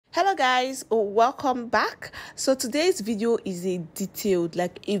Hello guys, welcome back. So today's video is a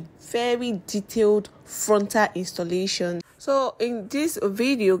very detailed frontal installation. So in this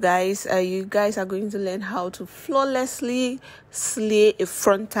video guys, you guys are going to learn how to flawlessly slay a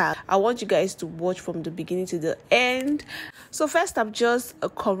frontal. I want you guys to watch from the beginning to the end. So first I'm just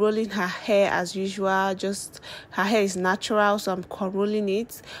curling her hair as usual. Just her hair is natural, so I'm curling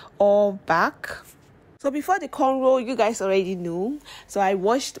it all back. So before the cornrow, you guys already know. So I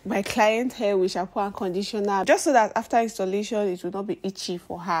washed my client's hair with shampoo and conditioner just so that after installation, it will not be itchy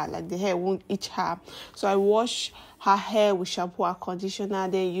for her. Like the hair won't itch her. So I wash her hair with shampoo and conditioner,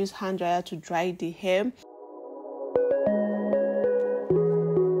 then use hand dryer to dry the hair.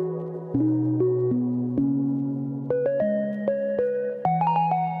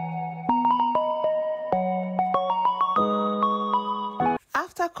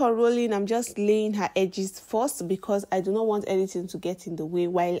 After curling, I'm just laying her edges first because I do not want anything to get in the way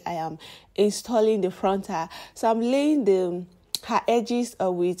while I am installing the frontal. So I'm laying her edges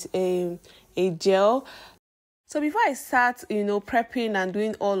with a gel. So before I start, prepping and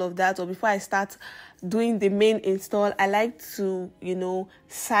doing all of that, or before I start doing the main install, I like to,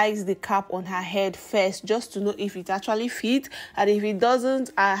 size the cap on her head first, just to know if it actually fits. And if it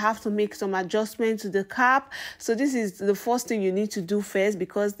doesn't, I have to make some adjustment to the cap. So this is the first thing you need to do first,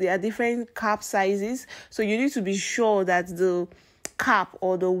 because there are different cap sizes. So you need to be sure that the cap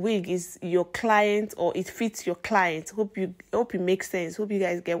or the wig is your client, or it fits your client. Hope it makes sense. Hope you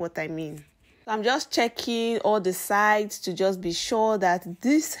guys get what I mean. I'm just checking all the sides to just be sure that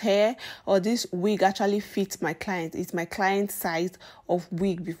this hair or this wig actually fits my client. It's my client's size of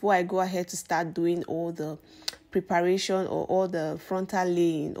wig before I go ahead to start doing all the preparation or all the frontal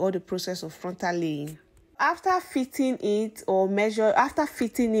laying, or the process of frontal laying. After fitting it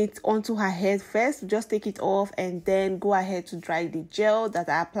onto her head first, just take it off and then go ahead to dry the gel that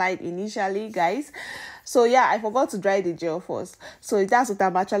I applied initially, guys. So yeah, I forgot to dry the gel first. So that's what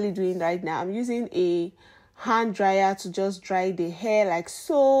I'm actually doing right now. I'm using a hand dryer to just dry the hair like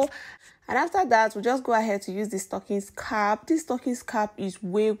so. And after that, we'll just go ahead to use the stockings cap. This stockings cap is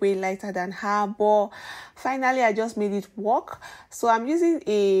way lighter than her, but finally I just made it work. So I'm using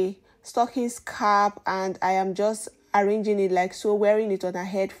a stockings cap and I am just arranging it like so, wearing it on her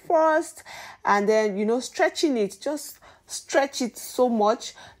head first, and then stretching it. Just stretch it so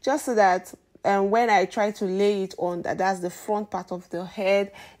much just so that when I try to lay it on, that's the front part of the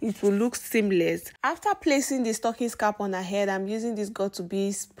head, it will look seamless. After placing the stockings cap on her head, I'm using this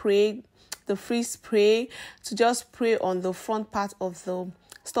got2b spray, the free spray, to just spray on the front part of the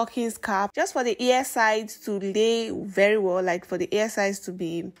stockings cap, just for the ear sides to lay very well, like for the ear sides to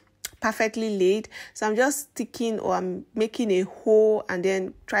be perfectly laid. So I'm just sticking, or I'm making a hole and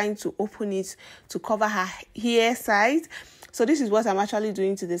then trying to open it to cover her ear side. So this is what I'm actually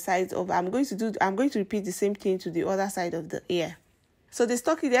doing to the sides of. I'm going to repeat the same thing to the other side of the ear. So the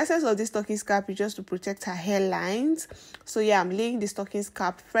essence of this stockings cap is just to protect her hairlines. So yeah, I'm laying the stockings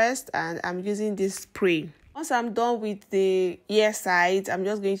cap first and I'm using this spray. Once I'm done with the ear sides, I'm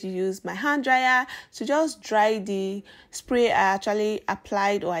just going to use my hand dryer to just dry the spray I actually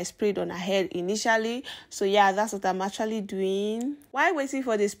applied, or I sprayed on her head initially. So yeah, that's what I'm actually doing. While waiting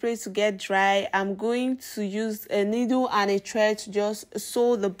for the spray to get dry, I'm going to use a needle and a thread to just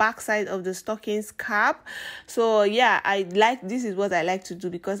sew the back side of the stockings cap. So yeah, this is what I like to do,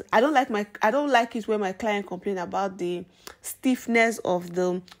 because I don't like it when my client complain about the stiffness of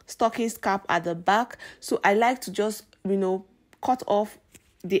the stockings cap at the back. So I like to just cut off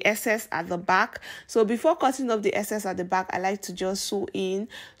the excess at the back. So before cutting off the excess at the back, I like to just sew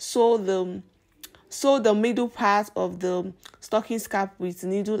the middle part of the stockings cap with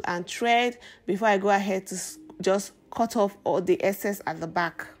needle and thread before I go ahead to just cut off all the excess at the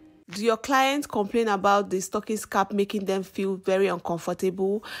back. Do your clients complain about the stockings cap making them feel very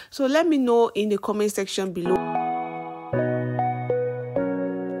uncomfortable? So let me know in the comment section below.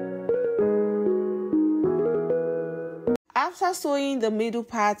 After sewing the middle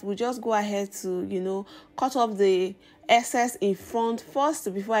part, we'll just go ahead to, cut off the excess in front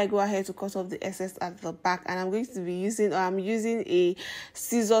first before I go ahead to cut off the excess at the back. And I'm using a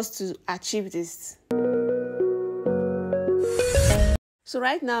scissors to achieve this. So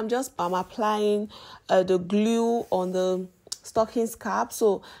right now I'm applying the glue on the stockings cap.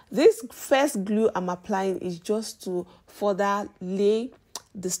 So this first glue I'm applying is just to further lay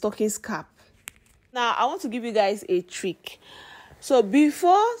the stockings cap. Now I want to give you guys a trick. So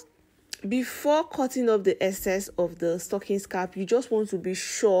before before cutting off the excess of the stocking cap, you just want to be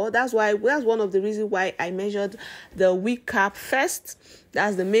sure. That's one of the reasons why I measured the wig cap first.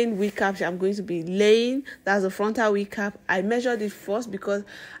 That's the main wig cap I'm going to be laying. That's the frontal wig cap. I measured it first because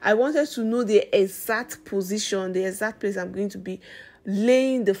I wanted to know the exact position, the exact place I'm going to be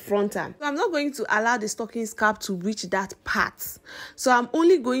laying the frontal. So I'm not going to allow the stocking cap to reach that part. So I'm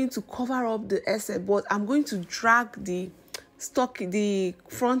only going to cover up the excess, but I'm going to drag the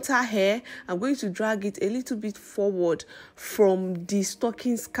frontal hair. I'm going to drag it a little bit forward from the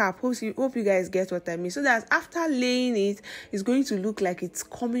stocking cap. Hope you guys get what I mean. So that after laying it, it's going to look like it's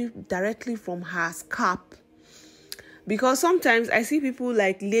coming directly from her scalp. Because sometimes I see people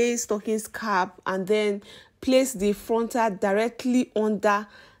like lay stocking cap and then place the frontal directly under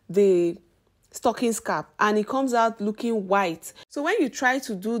the stocking cap, and it comes out looking white. So when you try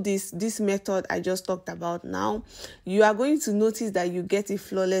to do this method I just talked about now, you are going to notice that you get a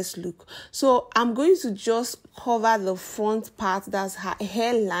flawless look. So I'm going to just cover the front part, that's her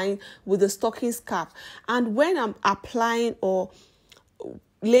hairline, with the stocking cap, and when I'm applying or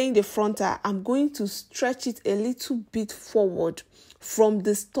laying the frontal, I'm going to stretch it a little bit forward from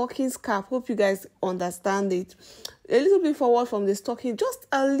the stocking cap. Hope you guys understand it. A little bit forward from the stocking, just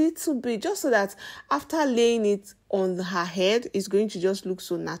a little bit, just so that after laying it on her head, it's going to just look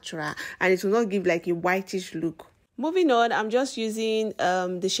so natural and it will not give like a whitish look. Moving on, I'm just using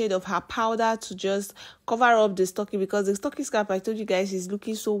the shade of her powder to just cover up the stocking, because the stocking cap, I told you guys, is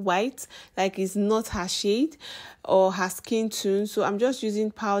looking so white, like it's not her shade or her skin tone. So I'm just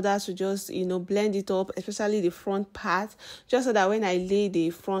using powder to just, blend it up, especially the front part, just so that when I lay the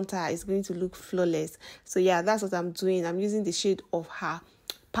frontal, it's going to look flawless. So yeah, that's what I'm doing. I'm using the shade of her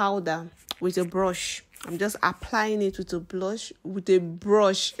powder with a brush. I'm just applying it with a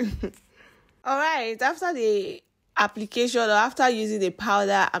brush. All right, after the application, or after using the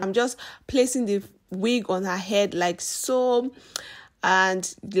powder, I'm just placing the wig on her head like so,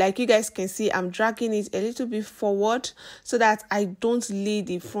 and like you guys can see, I'm dragging it a little bit forward so that I don't lay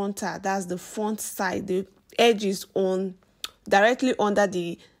the frontal, that's the front side, the edges on directly under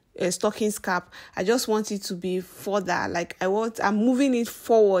the stocking cap. I just want it to be further, like I'm moving it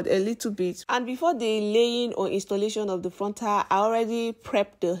forward a little bit. And before the laying or installation of the frontal, I already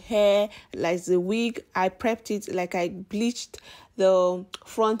prepped the hair, like the wig. I prepped it, like I bleached the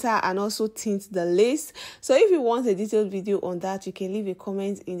frontal and also tint the lace. So if you want a detailed video on that, you can leave a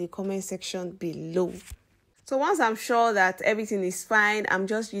comment in the comment section below. So once I'm sure that everything is fine, I'm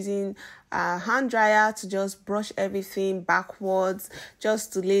just using a hand dryer to just brush everything backwards,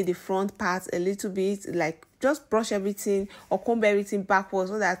 just to lay the front part a little bit, like just brush everything or comb everything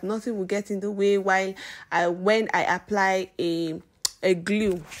backwards so that nothing will get in the way when I apply a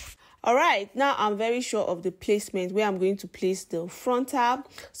glue. All right, now I'm very sure of the placement where I'm going to place the frontal.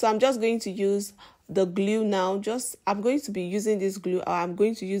 So I'm just going to use the glue now. I'm going to be using this glue, or I'm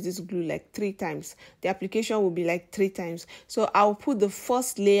going to use this glue like 3 times. The application will be like 3 times. So I'll put the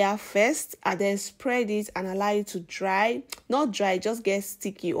first layer first and then spread it and allow it to dry. Not dry, just get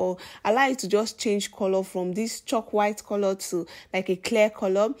sticky, or allow it to just change color from this chalk white color to like a clear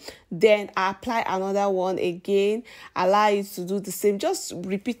color. Then I apply another one again, allow it to do the same, just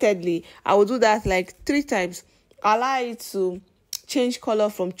repeatedly. I will do that like 3 times. Allow it to change color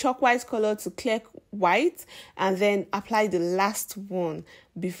from chalk white color to clear white, and then apply the last one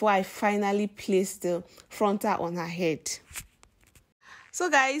before I finally place the frontal on her head. So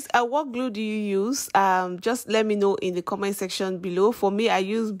guys, what glue do you use? Just let me know in the comment section below. For me, I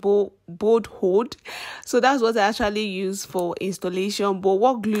use bold hold, so that's what I actually use for installation. But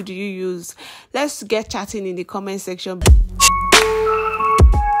what glue do you use? Let's get chatting in the comment section.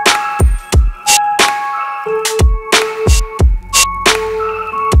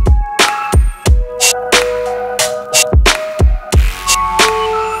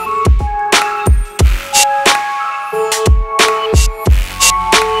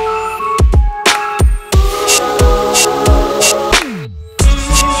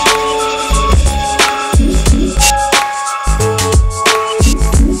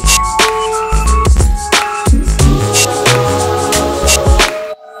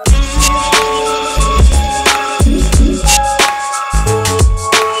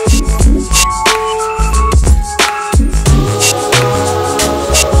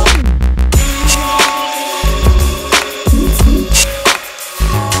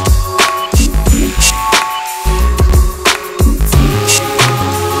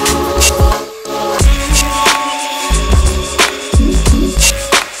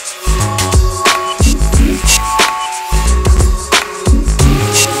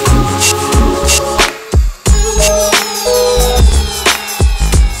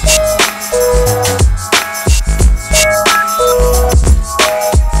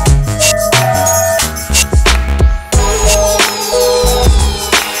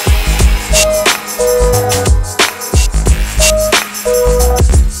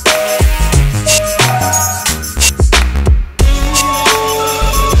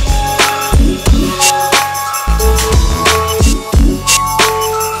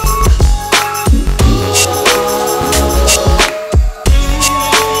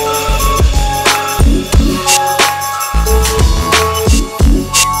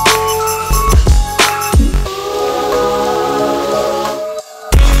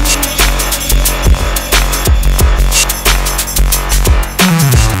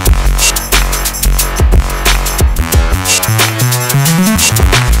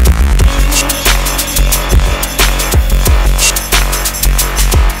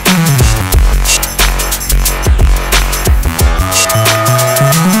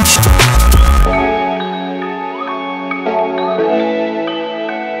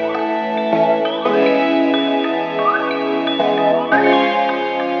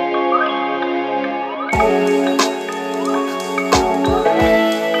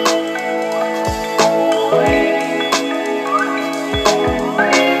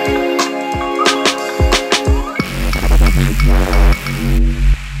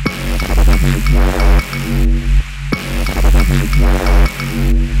 Bye.